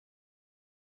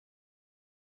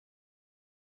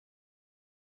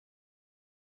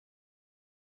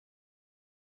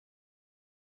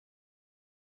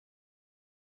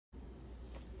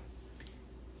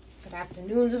Good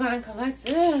afternoon, Divine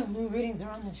Collective. New readings are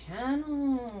on the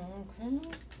channel. Okay.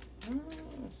 Yes.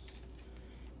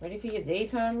 Ready for your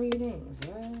daytime readings?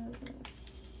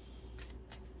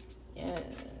 Yes.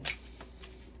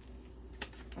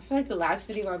 I feel like the last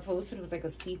video I posted was like a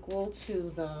sequel to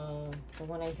the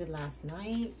one I did last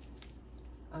night.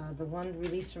 The one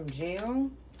released from jail.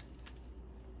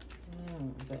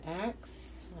 The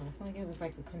X. I feel like it was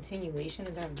like a continuation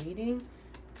of that reading.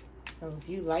 So if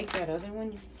you like that other one,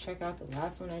 you can check out the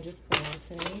last one I just put out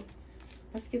today.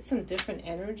 Let's get some different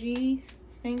energy,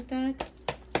 Stank Deck.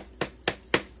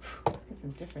 Let's get some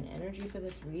different energy for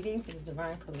this reading for the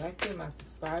Divine Collective, my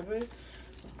subscribers.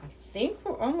 I think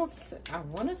we're almost, I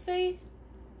want to say,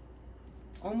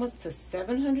 almost to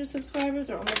 700 subscribers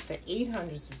or almost to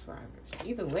 800 subscribers.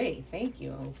 Either way, thank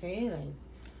you, okay? Like,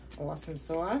 awesome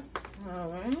sauce. All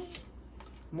right.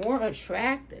 More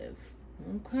attractive.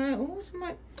 Okay. Oh,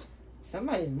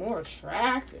 somebody's more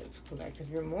attractive, Collective.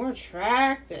 You're more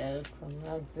attractive,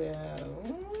 Collective.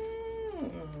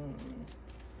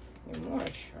 You're more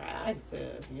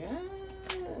attractive.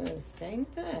 Yes.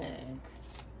 Thank Deck.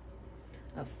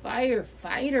 A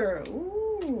firefighter.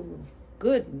 Ooh.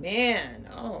 Good man.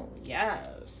 Oh,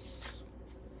 yes.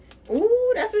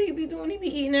 Ooh, that's what he be doing. He be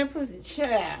eating that pussy.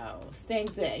 Chow.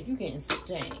 Stank Deck. You getting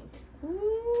stank.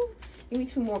 Ooh. Give me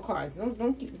 2 more cards.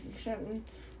 Don't keep shutting.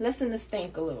 Lessen the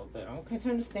stank a little bit, okay?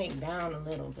 Turn the stank down a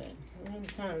little bit.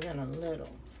 Turn it down a little,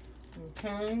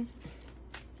 okay?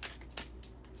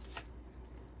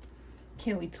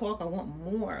 Can we talk? I want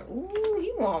more. Ooh,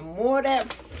 you want more of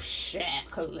that shit,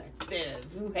 Collective.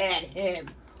 You had him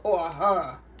or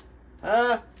her.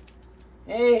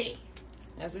 Hey,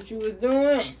 that's what you was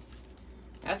doing.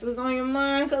 That's what's on your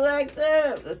mind,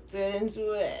 Collective. Let's get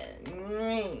into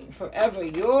it. Forever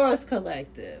yours,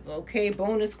 Collective. Okay,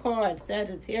 bonus card.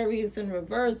 Sagittarius in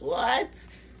reverse. What?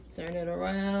 Turn it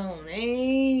around.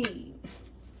 Hey.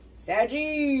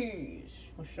 Saggies.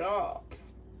 What's up?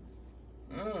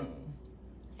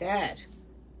 Sag.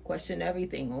 Question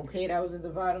everything. Okay, that was at the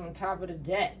bottom and top of the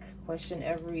deck. Question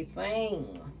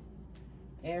everything.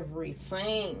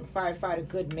 Everything. Firefighter,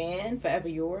 good man, forever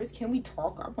yours. Can we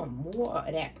talk? I want more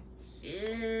of that.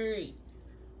 You're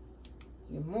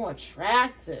more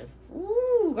attractive.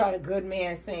 Ooh, got a good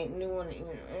man saying new one.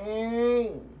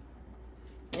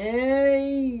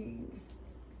 Hey.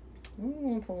 What we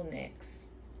gonna pull next?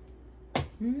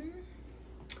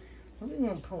 What we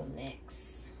gonna pull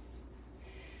next?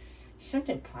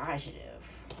 Something positive.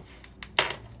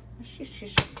 Let's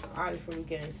just before we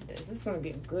get into this. This is going to be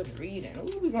a good reading.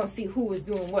 Ooh, we're going to see who is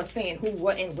doing what, saying who,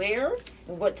 what, and where,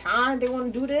 and what time they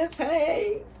want to do this.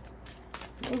 Hey,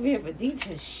 over here for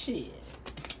details. Shit.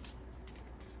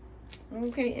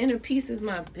 Okay, inner peace is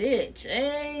my bitch.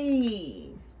 Hey.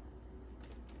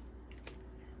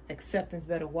 Acceptance,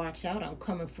 better watch out. I'm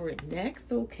coming for it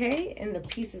next. Okay, inner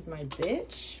peace is my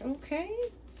bitch. Okay.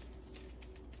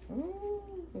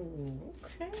 Ooh,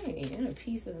 okay. Inner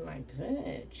peace is my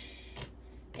bitch.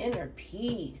 Inner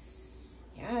peace.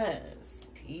 Yes.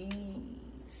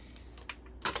 Peace.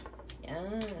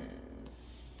 Yes.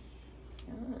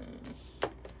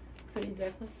 Yes. Pretty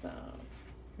Deck, what's up?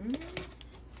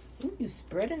 Ooh, you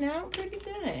spreading out, Pretty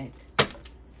Deck.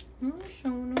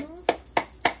 Showing off.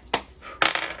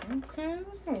 Okay,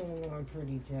 what's going on,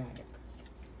 Pretty Deck?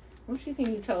 What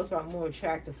can you tell us about more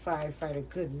attractive firefighter,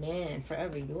 good man,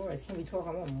 forever yours? Can we talk?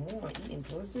 I want more. Eating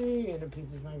pussy and the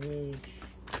piece of my bitch.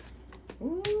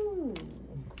 Ooh.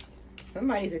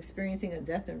 Somebody's experiencing a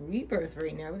death and rebirth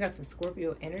right now. We got some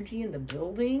Scorpio energy in the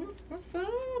building. What's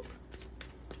up?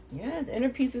 Yes, inner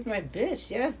peace is my bitch.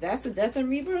 Yes, that's a death and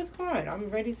rebirth card. I'm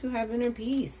ready to have inner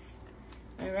peace.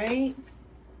 All right.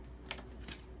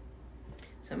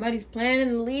 Somebody's planning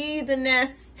to leave the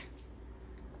nest.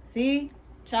 See?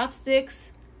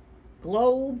 Chopsticks,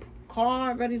 globe,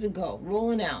 car, ready to go.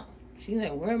 Rolling out. She's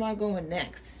like, where am I going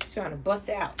next? She's trying to bust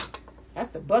out. That's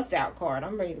the bust out card.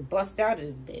 I'm ready to bust out of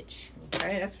this bitch.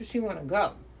 Okay, that's where she want to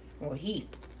go. Or he.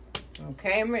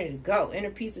 Okay, I'm ready to go. Inner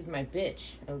peace is my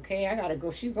bitch. Okay, I gotta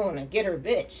go. She's going to get her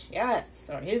bitch. Yes,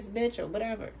 or his bitch or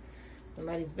whatever.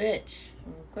 Somebody's bitch.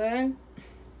 Okay.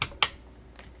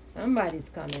 Somebody's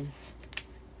coming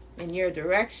in your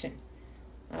direction.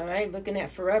 All right, looking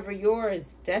at forever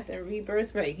yours, death and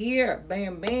rebirth right here.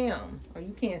 Bam, bam. Oh,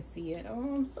 you can't see it.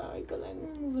 Oh, I'm sorry, because I'm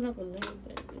moving up a little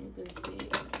bit so you can see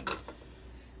it.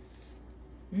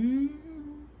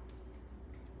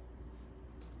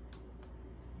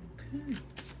 Okay.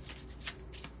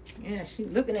 Yeah, she's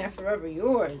looking at forever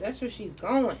yours. That's where she's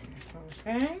going.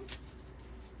 Okay.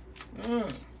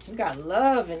 We got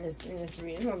love in this reading. It's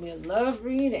going to be a love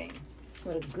reading.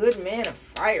 What a good man, a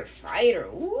firefighter.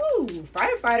 Ooh,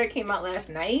 firefighter came out last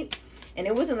night. And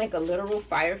it wasn't like a literal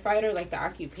firefighter, like the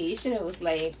occupation. It was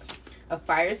like a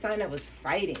fire sign that was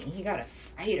fighting. He got a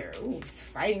fighter. Ooh, he's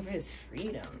fighting for his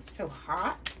freedom. So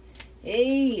hot.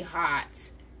 Hey,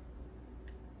 hot.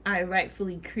 I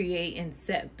rightfully create and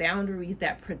set boundaries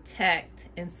that protect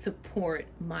and support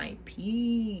my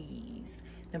peace.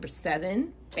 Number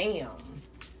 7, bam.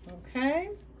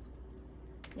 Okay.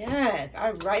 Yes,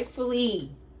 I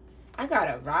got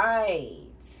it right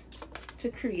to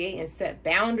create and set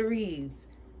boundaries.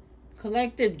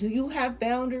 Collective, do you have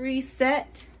boundaries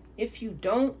set? If you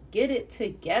don't, get it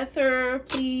together,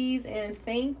 please, and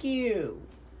thank you.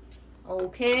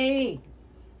 Okay.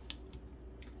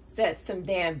 Set some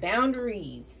damn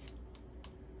boundaries.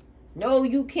 No,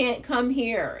 you can't come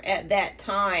here at that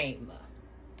time.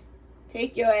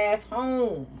 Take your ass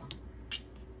home.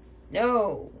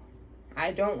 No,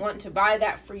 I don't want to buy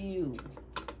that for you.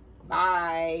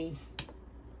 Bye.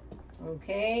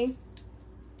 Okay?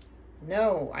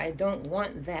 No, I don't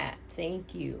want that.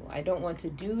 Thank you. I don't want to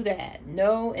do that.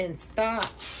 No and stop.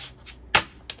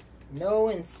 No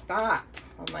and stop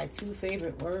are my 2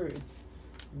 favorite words.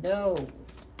 No.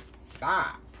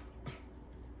 Stop.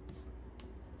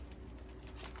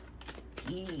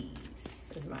 Peace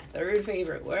is my 3rd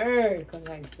favorite word,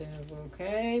 collective.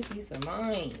 Okay? Peace of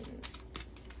mind.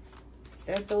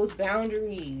 Set those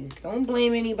boundaries. Don't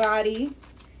blame anybody.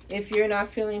 If you're not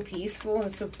feeling peaceful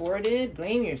and supported,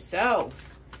 blame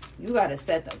yourself. You got to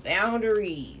set the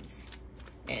boundaries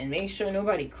and make sure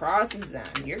nobody crosses them.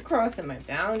 You're crossing my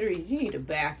boundaries. You need to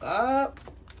back up.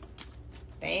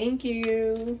 Thank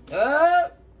you.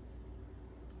 Up.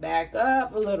 Back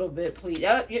up a little bit, please.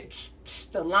 Up.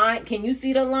 The line. Can you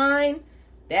see the line?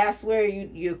 That's where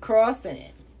you're crossing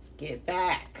it. Get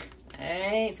back. All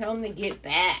right. Tell them to get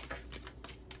back.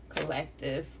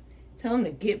 Collective. Tell them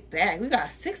to get back. We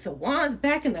got 6 of Wands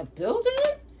back in the building.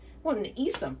 Wanting to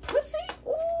eat some pussy?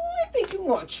 Ooh, I think you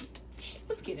want...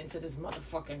 Let's get into this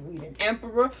motherfucking reading.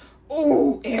 Emperor.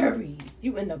 Ooh, Aries.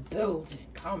 You in the building.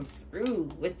 Come through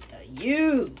with the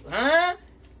you. Huh?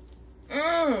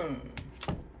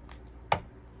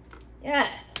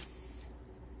 Yes.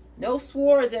 No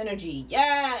swords energy.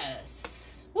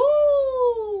 Yes.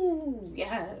 Woo.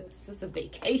 Yes. It's a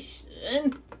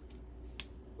vacation.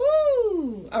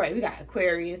 Woo! All right, we got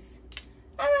Aquarius.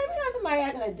 All right, we got somebody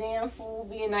acting a damn fool,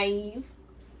 being naive.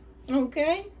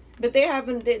 Okay? But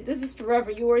this is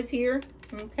forever yours here.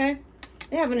 Okay?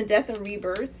 They're having a death and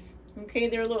rebirth. Okay?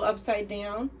 They're a little upside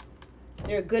down.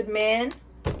 They're a good man.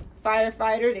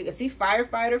 Firefighter. They can see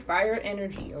firefighter, fire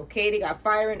energy. Okay? They got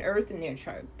fire and earth in their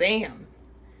chart. Bam.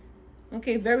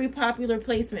 Okay, very popular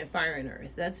placement, fire and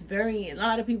earth. A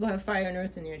lot of people have fire and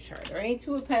earth in their chart. All right?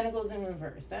 2 of Pentacles in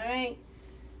reverse. All right?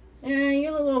 You're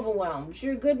a little overwhelmed.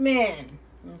 You're a good man.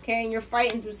 Okay? And you're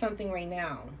fighting through something right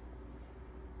now.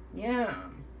 Yeah.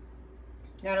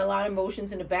 Got a lot of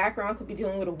emotions in the background. Could be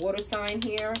dealing with a water sign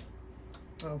here.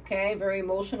 Okay? Very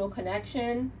emotional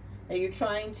connection that you're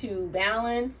trying to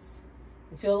balance.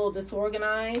 You feel a little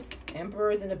disorganized.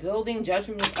 Emperor's in the building.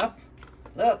 Judgment is up.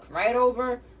 Look, right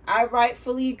over. I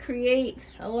rightfully create.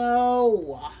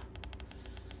 Hello.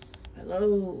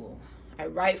 Hello. I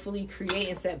rightfully create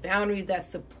and set boundaries that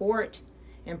support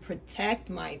and protect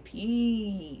my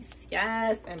peace.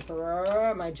 Yes,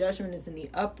 Emperor. My judgment is in the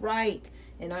upright.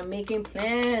 And I'm making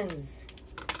plans.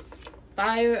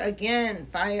 Fire again.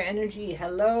 Fire energy.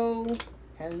 Hello.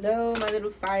 Hello, my little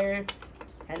fire.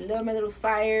 Hello, my little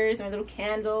fires. My little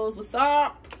candles. What's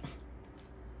up?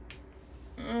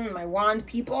 My wand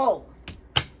people.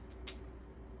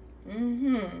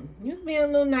 You was being a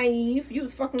little naive. You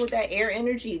was fucking with that air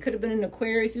energy. It could have been an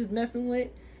Aquarius you was messing with.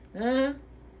 Huh?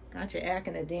 Got you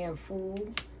acting a damn fool.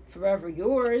 Forever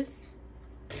yours.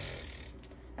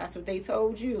 That's what they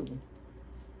told you.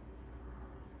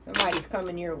 Somebody's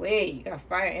coming your way. You got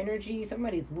fire energy.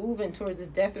 Somebody's moving towards this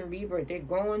death and rebirth.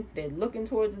 They're looking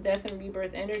towards the death and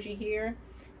rebirth energy here.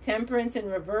 Temperance in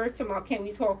reverse. Tomorrow, can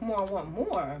we talk more? I want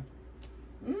more.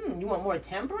 You want more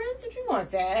temperance? What you want,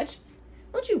 Sag?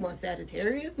 What you want,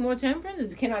 Sagittarius? More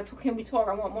temperance? Can we talk?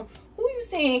 I want more. Who you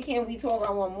saying can we talk?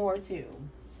 I want more to?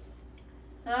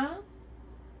 Huh?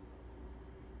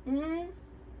 You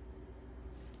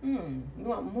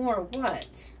want more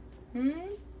what?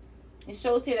 It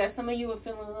shows here that some of you are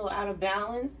feeling a little out of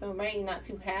balance. Somebody not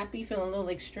too happy, feeling a little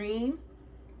extreme.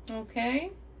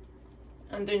 Okay.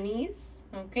 Underneath.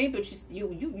 Okay, but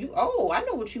you oh, I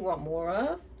know what you want more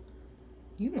of.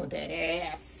 You want that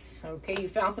ass. Okay, you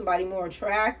found somebody more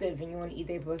attractive and you want to eat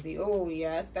their pussy. Oh,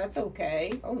 yes, that's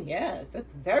okay. Oh, yes,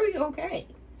 that's very okay.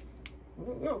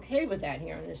 We're okay with that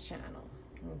here on this channel.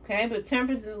 Okay, but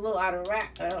temperance is a little out of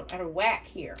whack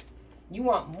here. You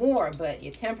want more, but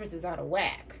your temperance is out of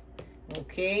whack.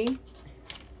 Okay?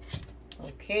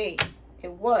 Okay.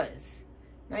 It was.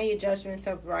 Now your judgment's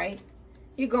upright.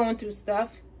 You're going through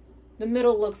stuff. The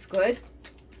middle looks good.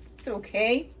 It's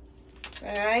okay.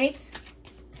 Alright?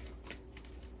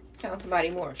 Found somebody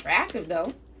more attractive,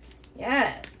 though.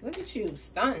 Yes. Look at you.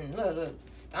 Stunting. Look.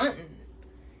 Stunting.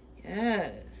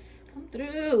 Yes. Come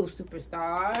through,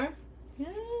 superstar.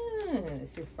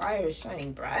 Yes. Your fire is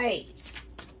shining bright.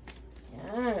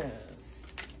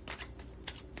 Yes.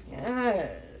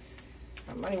 Yes.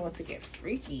 Somebody wants to get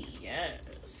freaky.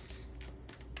 Yes.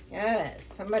 Yes.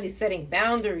 Somebody's setting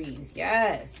boundaries.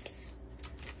 Yes.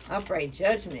 Upright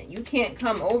judgment. You can't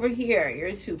come over here.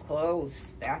 You're too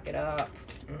close. Back it up.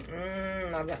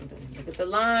 Look at the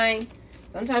line.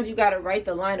 Sometimes you got to write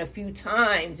the line a few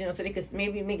times, you know, so they could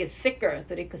maybe make it thicker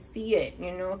so they could see it,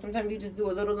 you know. Sometimes you just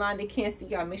do a little line they can't see.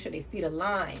 You got to make sure they see the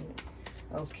line.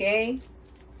 Okay?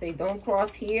 Say, don't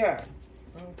cross here.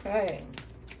 Okay.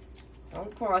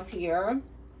 Don't cross here.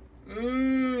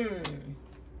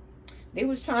 They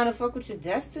was trying to fuck with your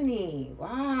destiny.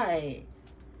 Why?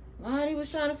 Why they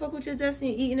was trying to fuck with your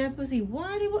destiny, eating that pussy?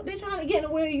 Why they trying to get in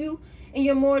the way of you and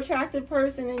you're a more attractive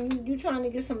person and you trying to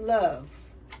get some love?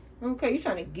 Okay, you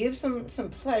trying to give some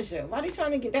pleasure. Why they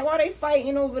trying to get that? Why they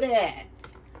fighting over that?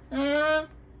 Huh?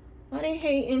 Why they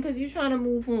hating? Because you trying to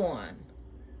move on.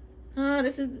 Huh?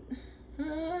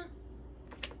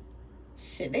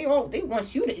 Shit, they want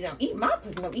you to eat my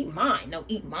pussy. No, eat mine. No,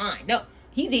 eat mine. No,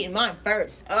 he's eating mine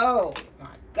first. Oh, my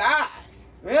gosh.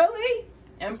 Really?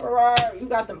 Emperor, you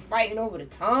got them fighting over the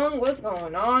tongue? What's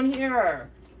going on here?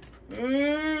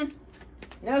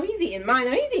 No, he's eating mine.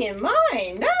 No, he's eating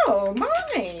mine. No,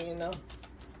 mine.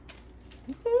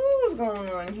 What's going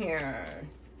on here?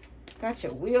 Got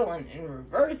your wheel in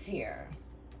reverse here.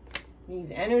 These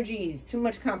energies, too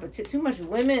much competition, too much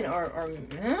women or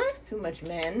too much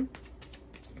men.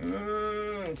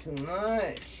 Too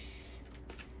much.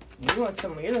 You're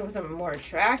looking for something more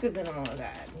attractive than all of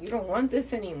that. You don't want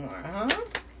this anymore, huh?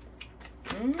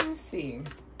 Let's see.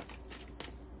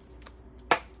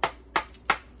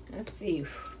 Let's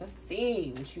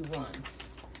see what you want.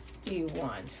 What do you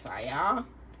want? Fire?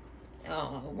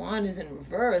 Oh, wand is in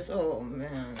reverse. Oh,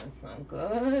 man, that's not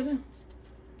good.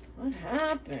 What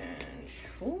happened?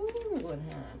 Ooh, what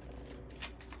happened?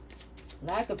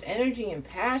 Lack of energy and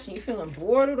passion. You feeling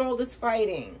bored with all this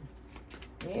fighting.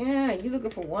 Yeah, you looking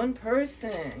for one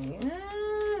person.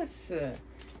 Yes.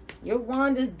 Your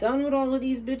wand is done with all of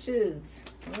these bitches.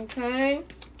 Okay?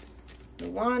 The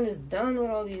wand is done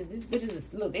with all these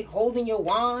bitches. Look, they holding your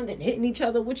wand and hitting each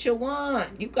other with your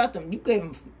wand. You got them. You gave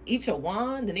them each a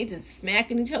wand and they just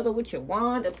smacking each other with your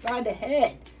wand upside the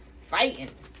head.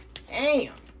 Fighting.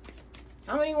 Damn.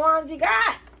 How many wands you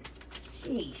got?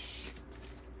 Sheesh.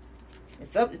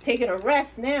 It's up to taking a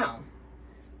rest now.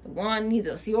 The wand needs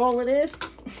to see all of this.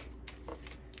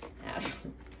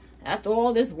 After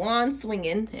all this wand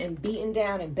swinging and beating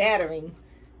down and battering,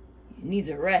 it needs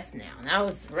a rest now. Now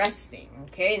it's resting,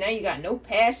 okay? Now you got no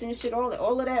passion shit.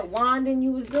 All of that wanding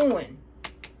you was doing.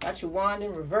 Got your wand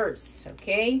in reverse,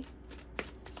 okay?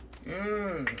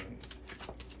 Your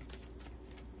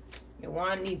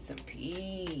wand needs some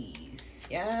peace.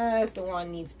 Yes, the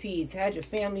wand needs peace. Had your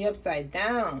family upside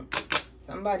down.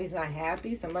 Somebody's not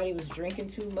happy. Somebody was drinking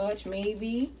too much,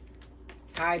 maybe.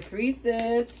 High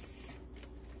Priestess.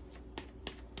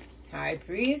 High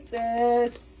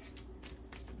Priestess.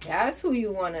 That's who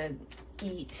you want to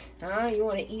eat, huh? You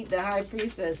want to eat the High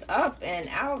Priestess up and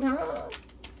out, huh?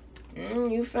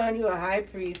 You found you a High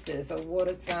Priestess, a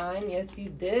water sign. Yes, you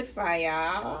did,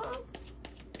 fire.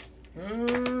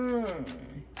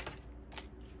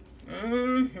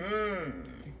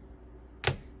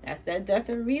 That's that death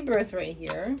and rebirth right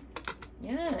here.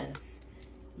 Yes.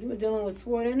 You were dealing with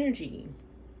sword energy.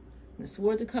 The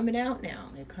swords are coming out now.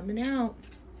 They're coming out.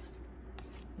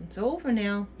 It's over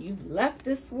now. You've left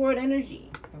this sword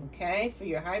energy. Okay? For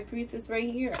your High Priestess right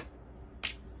here.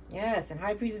 Yes. And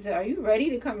High Priestess said, are you ready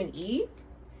to come and eat?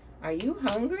 Are you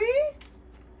hungry?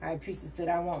 High Priestess said,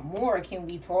 I want more. Can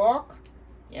we talk?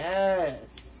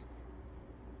 Yes.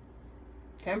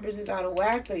 Temperance is out of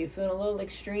whack, though. You're feeling a little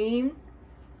extreme.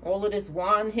 All of this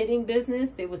wand hitting business,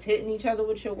 they was hitting each other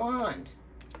with your wand.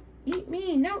 Eat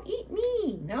me. No, eat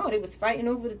me. No, they was fighting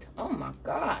over the... Oh, my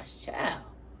gosh. Child.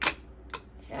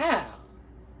 Child.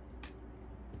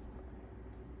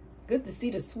 Good to see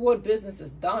the sword business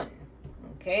is done.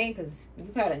 Okay? Because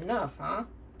you've had enough, huh?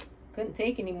 Couldn't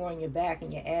take any more in your back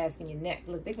and your ass and your neck.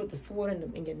 Look, they put the sword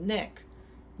in your neck.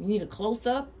 You need a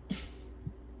close-up?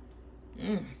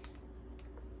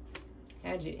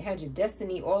 Had your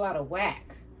destiny all out of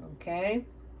whack. Okay.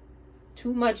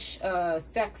 Too much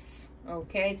sex.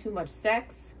 Okay. Too much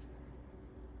sex.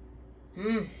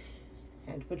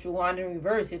 Had to put your wand in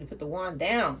reverse. You had to put the wand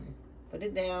down. Put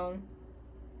it down.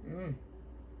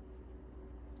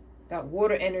 Got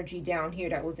water energy down here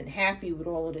that wasn't happy with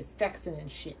all of this sexing and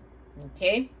shit.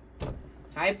 Okay?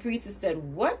 High Priestess said,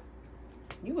 what?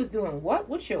 You was doing what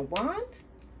with your wand?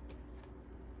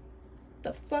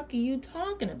 The fuck are you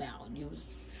talking about? You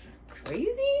was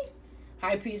crazy?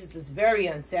 High Priestess is very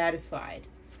unsatisfied.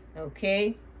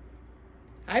 Okay?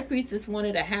 High Priestess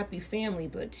wanted a happy family,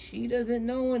 but she doesn't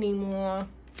know anymore.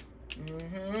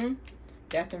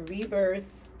 Death and rebirth.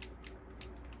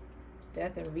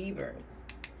 Death and rebirth.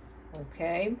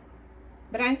 Okay?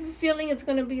 But I have a feeling it's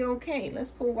going to be okay. Let's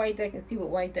pull White Deck and see what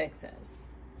White Deck says.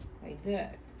 White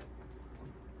Deck.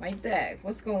 White Deck,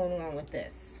 what's going on with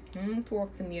this?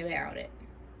 Talk to me about it.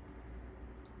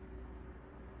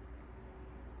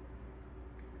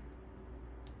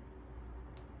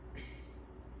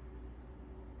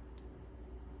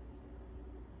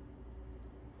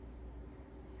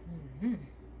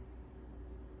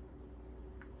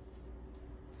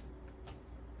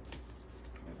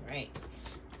 Alright.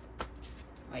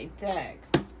 White Deck.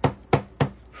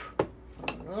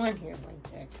 What's going on here,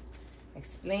 White Deck?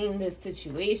 Explain this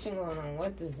situation going on.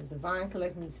 What does the Divine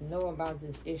Collective need to know about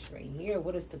this ish right here?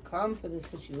 What is to come for this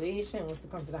situation? What's to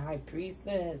come for the High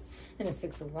Priestess? And the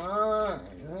Six of Wands.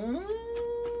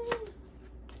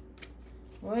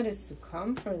 What is to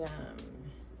come for them?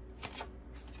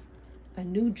 A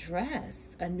new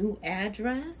dress, a new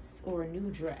address, or a new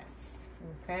dress.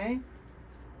 Okay?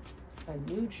 A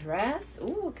new dress?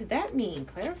 Ooh, what could that mean?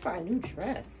 Clarify a new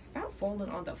dress. Stop falling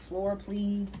on the floor,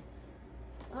 please.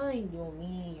 Ay, Dios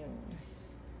mío.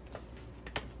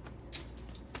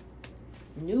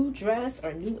 New dress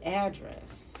or new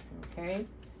address. Okay?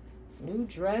 New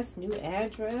dress, new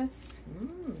address.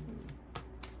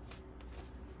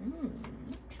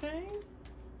 Okay.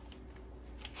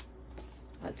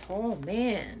 A tall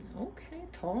man. Okay,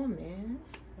 tall man.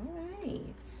 All right.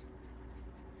 Let's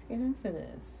get into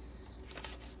this.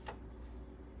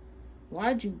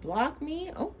 Why'd you block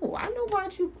me? Oh, I know why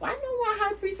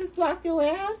High Priestess blocked your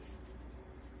ass.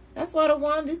 That's why the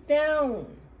wand is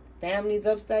down. Family's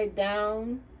upside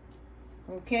down.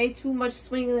 Okay, too much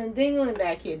swinging and dingling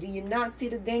back here. Do you not see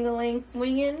the ding-a-ling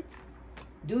swinging?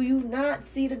 Do you not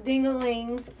see the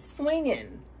ding-a-lings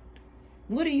swinging?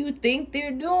 What do you think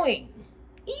they're doing?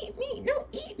 Eat me. No,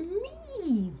 eat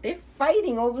me. They're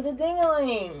fighting over the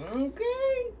ding-a-ling.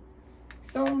 Okay?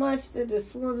 So much that the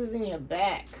sword is in your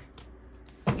back.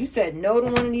 You said no to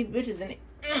one of these bitches and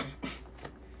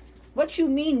what you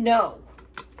mean no?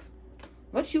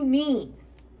 What you mean?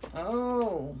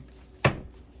 Oh.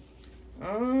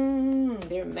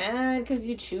 They're mad because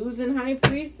you're choosing High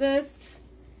Priestess.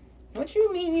 What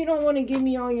you mean you don't want to give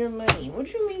me all your money?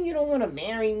 What you mean you don't want to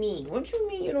marry me? What you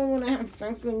mean you don't want to have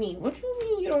sex with me? What you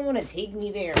mean you don't want to take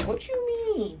me there? What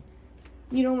you mean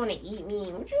you don't want to eat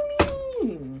me? What you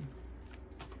mean?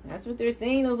 That's what they're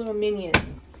saying, those little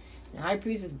minions. The High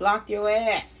Priestess blocked your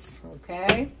ass,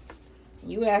 okay?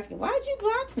 You asking, why'd you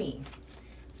block me?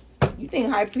 You think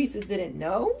High Priestess didn't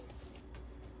know?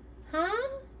 Huh?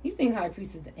 You think High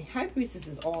Priestess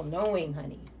is all-knowing,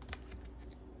 honey.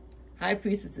 High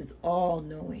Priestess is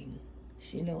all-knowing.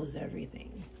 She knows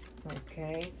everything,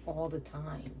 okay? All the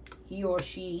time. He or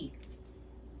she.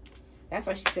 That's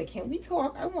why she said, can we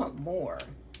talk? I want more.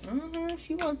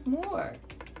 She wants more.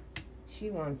 She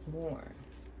wants more.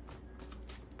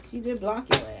 She did block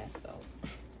your ass, though.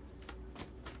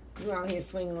 You out here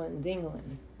swinging and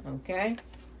dingling, okay?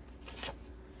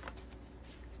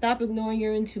 Stop ignoring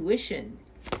your intuition.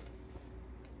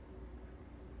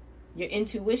 Your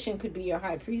intuition could be your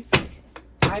High Priestess.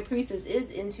 High Priestess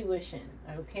is intuition,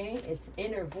 okay? It's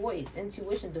inner voice,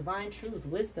 intuition, divine truth,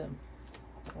 wisdom,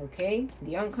 okay?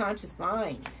 The unconscious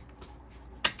mind.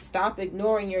 Stop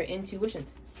ignoring your intuition.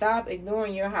 Stop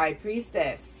ignoring your High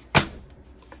Priestess.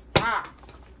 Stop.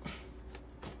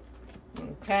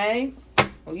 Okay?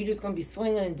 Or you just going to be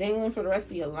swinging and dingling for the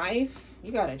rest of your life?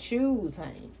 You got to choose,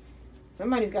 honey.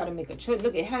 Somebody's got to make a choice.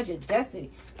 Look, it had your destiny.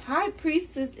 High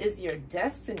Priestess is your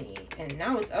destiny. And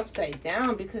now it's upside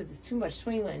down because there's too much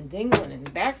swinging and dingling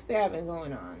and backstabbing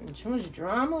going on. And too much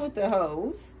drama with the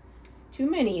hoes. Too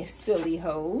many silly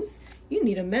hoes. You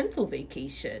need a mental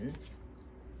vacation.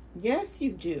 Yes,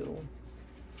 you do.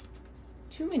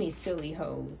 Too many silly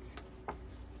hoes.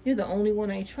 You're the only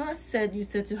one I trust, you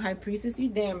said to High Priestess. You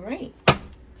damn right.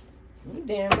 You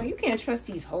damn right. You can't trust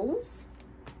these hoes.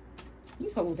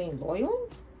 These hoes ain't loyal.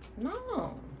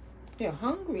 No. They're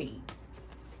hungry.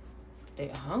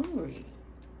 They're hungry.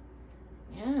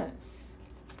 Yes.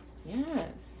 Yes.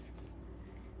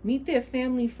 Meet their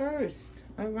family first.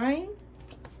 All right?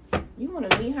 You want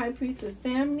to meet High Priestess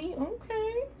family?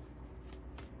 Okay.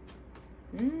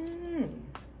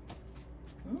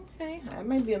 Okay. That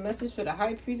might be a message for the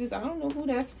High Priestess. I don't know who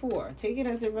that's for. Take it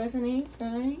as it resonates.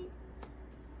 All right?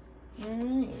 All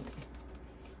right.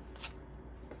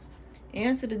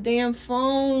 Answer the damn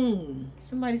phone.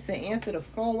 Somebody said answer the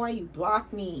phone. Why you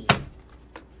block me?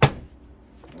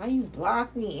 Why you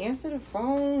block me? Answer the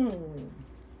phone.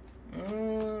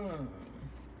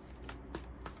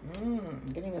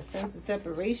 Getting a sense of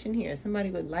separation here.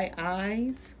 Somebody with light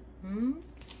eyes.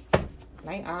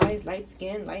 Light eyes, light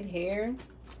skin, light hair.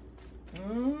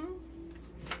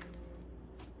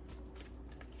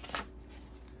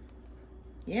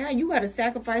 Yeah, you got to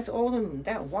sacrifice all of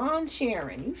that wand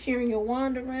sharing. You sharing your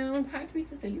wand around. High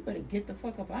Priestess said, you better get the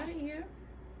fuck up out of here.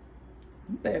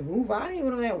 You better move out of here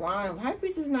with all that wand. High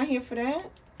Priestess is not here for that.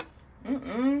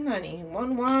 Honey.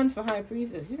 One wand for High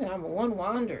Priestess. She said, I'm a one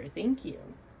wander. Thank you.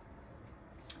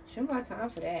 She don't got time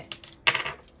for that.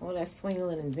 All that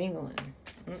swingling and dingling.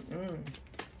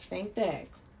 Thank that.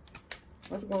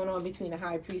 What's going on between the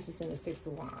High Priestess and the Six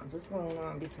of Wands? What's going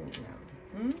on between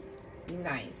them?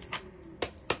 Nice.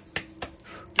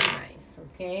 Nice,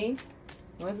 okay?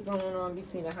 What's going on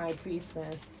between the High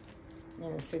Priestess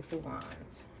and the Six of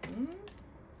Wands?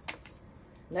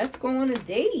 Let's go on a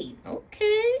date.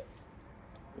 Okay.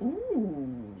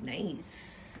 Ooh,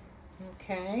 nice.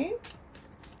 Okay.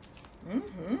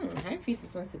 High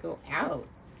Priestess wants to go out.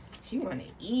 She want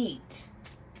to eat.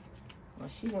 Well,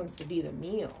 she wants to be the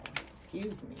meal.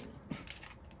 Excuse me.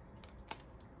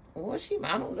 Or she,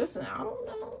 I don't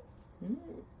know.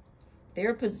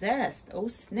 They're possessed. Oh,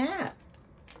 snap.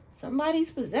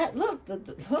 Somebody's possessed. Look,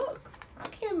 look. I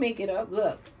can't make it up.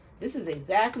 Look, this is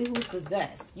exactly who's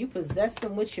possessed. You possess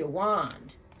them with your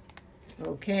wand.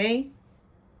 Okay?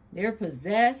 They're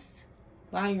possessed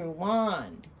by your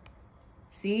wand.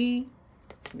 See?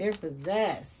 They're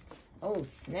possessed. Oh,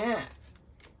 snap.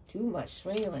 Too much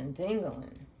swingling,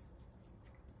 dingling.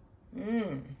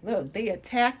 Look, they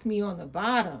attacked me on the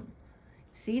bottom.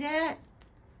 See that?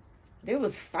 There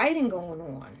was fighting going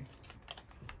on.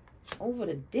 Over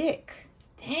the dick.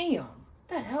 Damn. What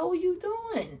the hell were you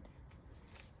doing?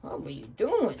 What were you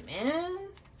doing, man?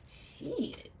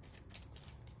 Shit.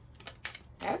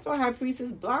 That's why High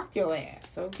Priestess blocked your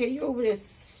ass. Okay, you over there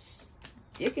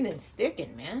sticking and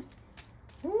sticking, man.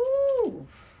 Ooh.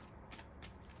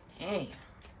 Damn.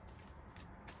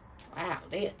 Wow,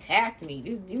 they attacked me.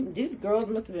 These girls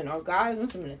must have been, or guys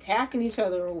must have been attacking each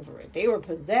other over it. They were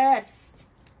possessed.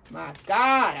 My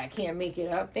God, I can't make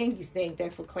it up. Thank you, Stank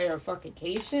Deck, for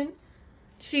clarification.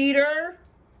 Cheater.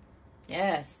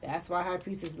 Yes, that's why High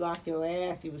Priestess blocked your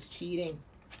ass. He was cheating.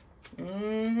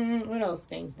 What else,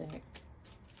 Stank Deck?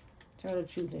 Tell the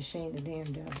truth and shame the damn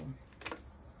devil.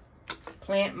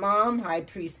 Plant mom, High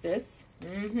Priestess.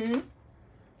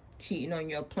 Cheating on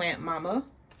your plant mama.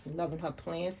 Loving her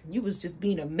plants. You was just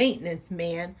being a maintenance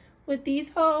man with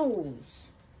these hoes.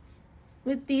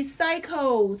 With these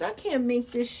psychos. I can't make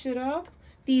this shit up.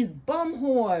 These bum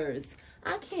whores.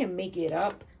 I can't make it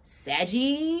up.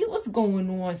 Saggy. What's going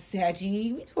on,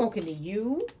 Saggy? We talking to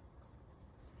you.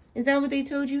 Is that what they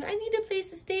told you? I need a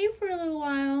place to stay for a little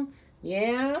while.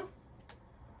 Yeah?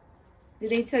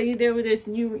 Did they tell you there were this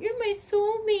new, you're my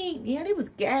soulmate? Yeah, they was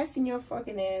gassing your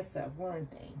fucking ass up, weren't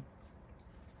they?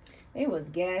 They was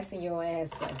gassing your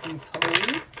ass up, these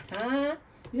hoes. Huh?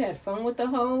 You had fun with the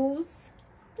hoes?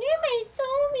 You're my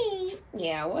soulmate.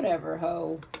 Yeah, whatever,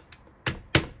 hoe.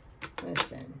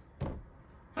 Listen.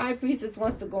 High Priestess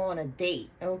wants to go on a date,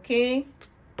 okay?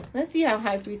 Let's see how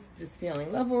High Priestess is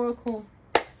feeling. Love Oracle.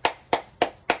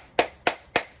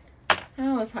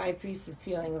 How is High Priestess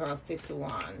feeling about Six of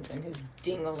Wands and his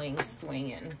dingling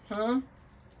swinging, huh?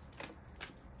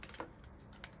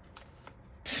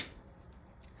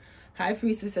 High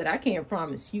Priestess said, I can't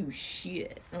promise you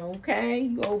shit, okay?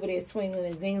 You over there swinging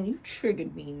and dingling. You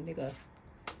triggered me, nigga.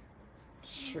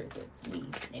 Triggered me,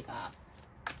 nigga.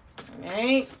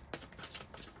 Alright?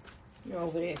 You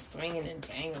over there swinging and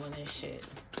dangling and shit.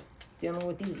 Dealing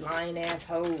with these lying ass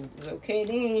hoes, okay?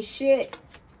 They ain't shit.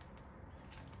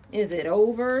 Is it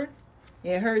over?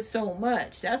 It hurts so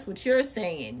much. That's what you're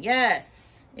saying.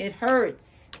 Yes, it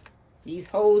hurts. These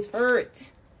hoes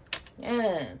hurt.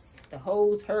 Yes. The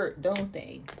hoes hurt, don't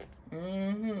they?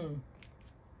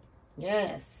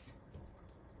 Yes.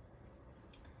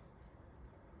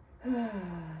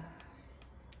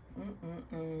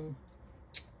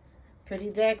 Pretty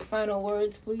deck, final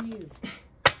words, please.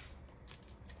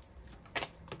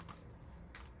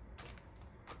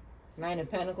 Nine of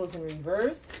Pentacles in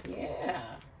reverse. Yeah.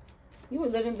 You were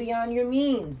living beyond your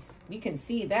means. We can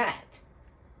see that.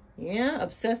 Yeah,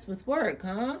 obsessed with work,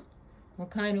 huh? What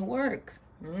kind of work?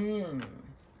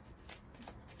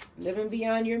 Living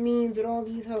beyond your means with all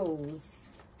these hoes.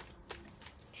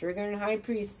 Triggering High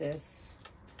Priestess.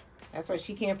 That's why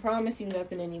she can't promise you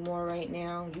nothing anymore right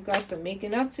now. You got some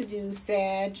making up to do,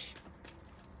 Sag.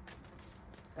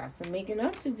 Got some making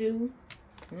up to do.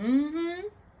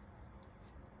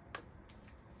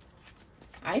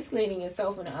 Isolating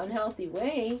yourself in an unhealthy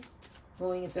way,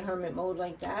 going into hermit mode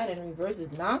like that in reverse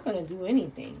is not going to do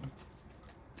anything.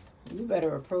 You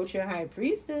better approach your High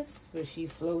Priestess, but she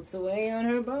floats away on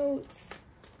her boat.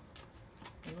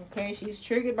 Okay, she's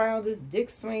triggered by all this dick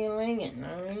swinging,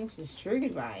 all right? She's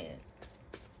triggered by it.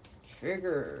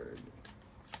 Triggered.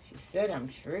 She said, I'm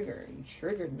triggered. You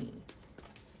triggered me.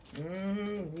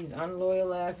 These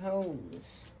unloyal ass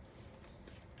hoes.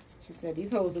 She said,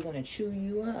 these hoes are going to chew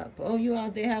you up. Oh, you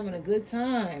out there having a good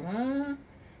time, huh?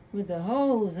 With the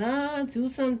hoes, huh?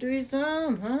 Two-some,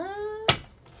 threesome, huh?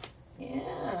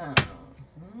 Yeah.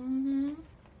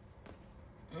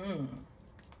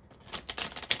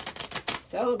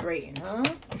 Celebrating, huh?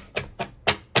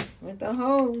 With the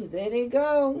hoes. There they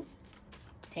go.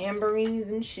 Tambourines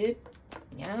and shit.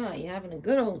 Yeah, you're having a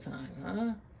good old time,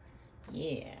 huh?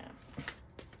 Yeah.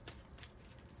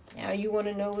 Now you want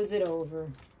to know, is it over?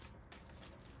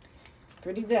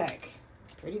 Pretty deck.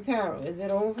 Pretty tarot. Is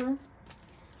it over?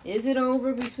 Is it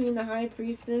over between the High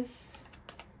Priestess?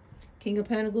 King of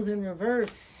Pentacles in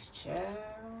reverse. Ciao.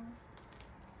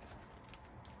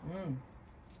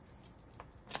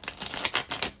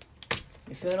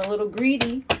 You're feeling a little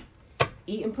greedy.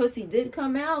 Eating pussy did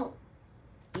come out.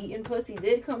 Eating pussy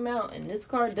did come out. And this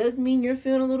card does mean you're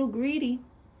feeling a little greedy.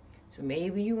 So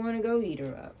maybe you want to go eat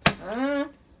her up. Huh?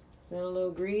 Feeling a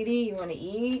little greedy? You want to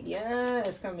eat?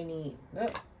 Yes, come and eat.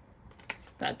 Look.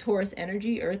 Got Taurus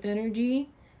energy, Earth energy,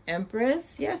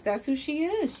 Empress. Yes, that's who she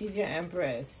is. She's your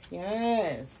Empress.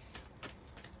 Yes.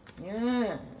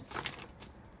 Yes.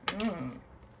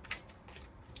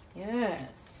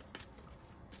 Yes.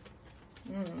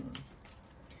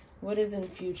 What is in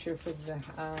future for the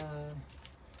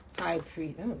High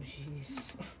Priest? Oh,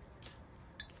 jeez.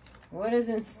 What is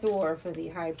in store for the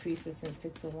High Priestess and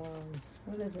Six of Wands?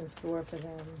 What is in store for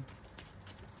them?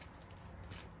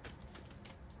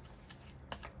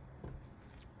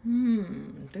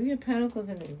 Three of Pentacles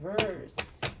in reverse.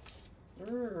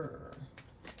 There's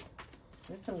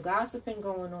some gossiping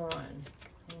going on.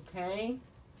 Okay?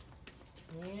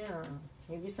 Yeah.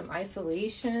 Maybe some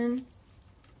isolation.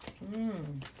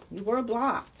 You were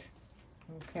blocked.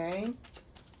 Okay?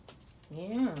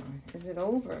 Yeah. Is it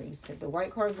over? You said the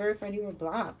white card verified you were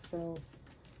blocked. So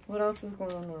what else is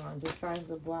going on besides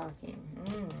the blocking?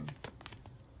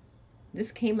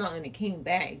 This came out and it came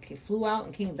back. It flew out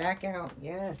and came back out.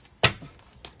 Yes.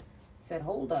 Said,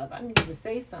 hold up. I need you to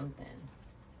say something.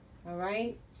 All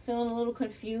right? Feeling a little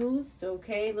confused.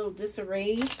 Okay? A little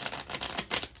disarrayed.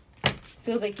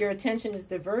 Feels like your attention is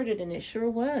diverted, and it sure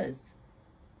was.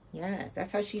 Yes,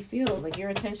 that's how she feels. Like your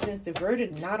attention is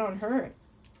diverted, not on her.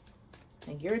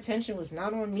 Like your attention was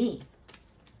not on me.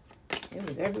 It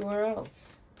was everywhere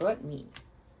else but me.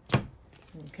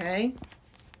 Okay?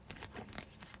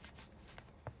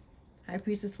 High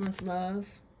Priestess wants love.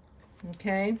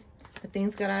 Okay? But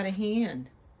things got out of hand.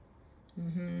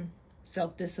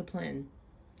 Self-discipline.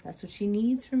 That's what she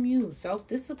needs from you.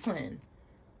 Self-discipline.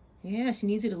 Yeah, she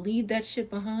needs you to leave that shit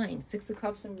behind. Six of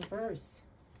Cups in reverse.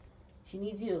 She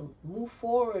needs you to move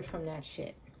forward from that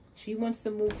shit. She wants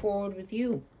to move forward with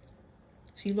you.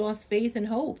 She lost faith and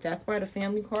hope. That's why the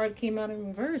family card came out in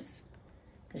reverse.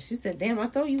 Because she said, damn, I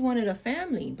thought you wanted a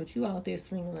family, but you out there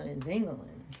swinging and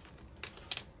dingling.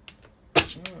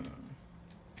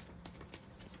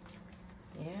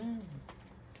 Yeah.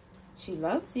 She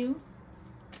loves you.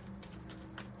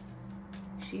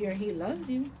 She or he loves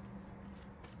you.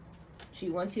 She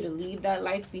wants you to leave that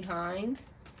life behind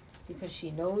because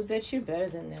she knows that you're better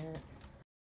than that.